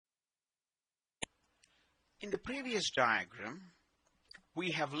In the previous diagram, we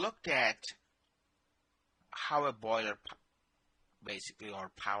have looked at how a boiler basically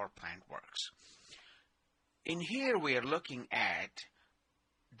or power plant works. In here we are looking at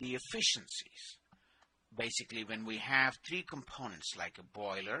the efficiencies. Basically, when we have three components like a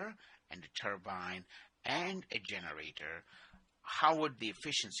boiler and a turbine and a generator, how would the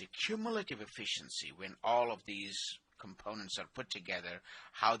efficiency, cumulative efficiency, when all of these components are put together,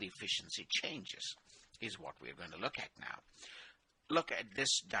 how the efficiency changes is what we're going to look at now. Look at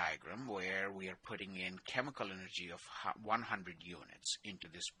this diagram where we are putting in chemical energy of 100 units into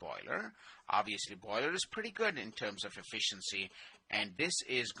this boiler. Obviously, boiler is pretty good in terms of efficiency, and this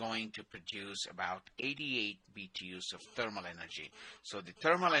is going to produce about 88 BTUs of thermal energy. So the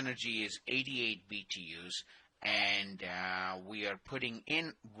thermal energy is 88 BTUs, and we are putting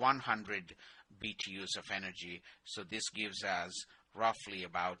in 100 BTUs of energy. So this gives us roughly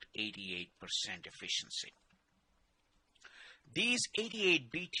about 88% efficiency. These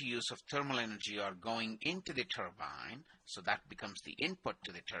 88 BTUs of thermal energy are going into the turbine, so that becomes the input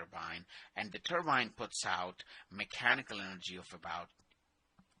to the turbine, and the turbine puts out mechanical energy of about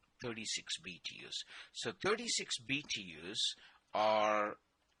 36 BTUs. So 36 BTUs are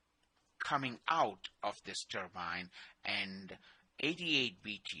coming out of this turbine, and 88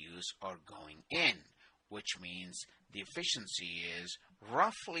 BTUs are going in, which means the efficiency is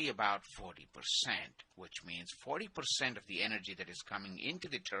roughly about 40%, which means 40% of the energy that is coming into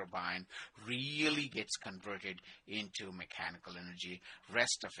the turbine really gets converted into mechanical energy.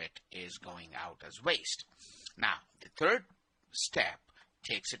 Rest of it is going out as waste. Now, the third step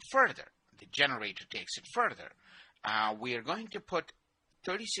takes it further. The generator takes it further. We are going to put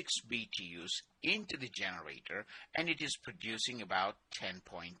 36 BTUs into the generator, and it is producing about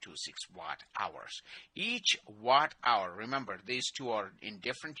 10.26 watt hours. Each watt hour, remember these two are in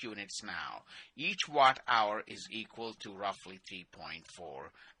different units now, each watt hour is equal to roughly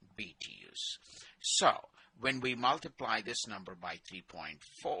 3.4 BTUs. So when we multiply this number by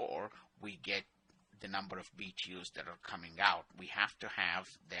 3.4, we get the number of BTUs that are coming out. We have to have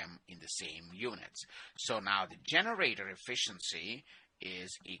them in the same units. So now the generator efficiency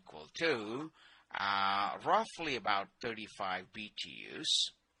is equal to roughly about 35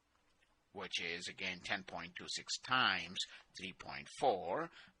 BTUs, which is again 10.26 times 3.4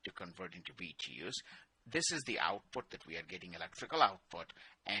 to convert into BTUs. This is the output that we are getting, electrical output,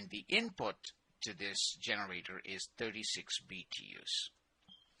 and the input to this generator is 36 BTUs.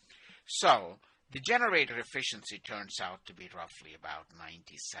 So the generator efficiency turns out to be roughly about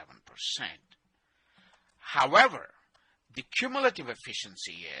 97%. However, the cumulative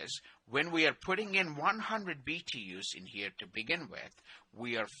efficiency is when we are putting in 100 BTUs in here to begin with,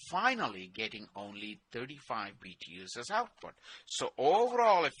 we are finally getting only 35 BTUs as output. So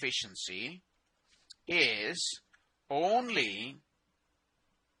overall efficiency is only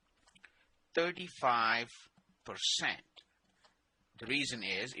 35%. The reason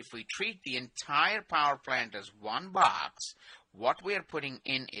is if we treat the entire power plant as one box, what we are putting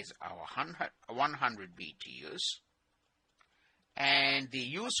in is our 100 BTUs, and the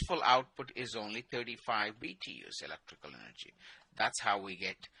useful output is only 35 BTUs electrical energy. That's how we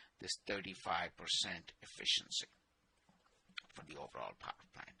get this 35% efficiency for the overall power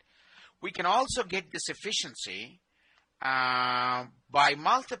plant. We can also get this efficiency by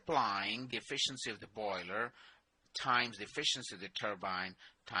multiplying the efficiency of the boiler times the efficiency of the turbine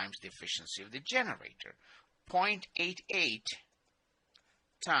times the efficiency of the generator. 0.88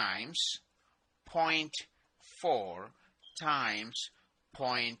 times 0.4 times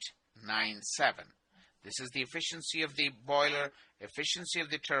 0.97. This is the efficiency of the boiler, efficiency of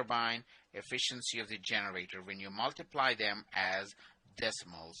the turbine, efficiency of the generator. When you multiply them as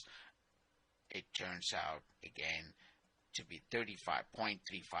decimals, it turns out again to be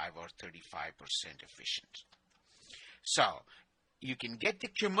 35.35 or 35% efficient. So you can get the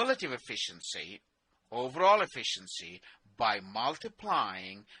cumulative efficiency, overall efficiency, by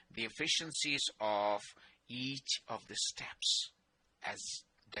multiplying the efficiencies of each of the steps as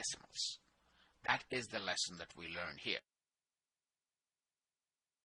decimals. That is the lesson that we learn here.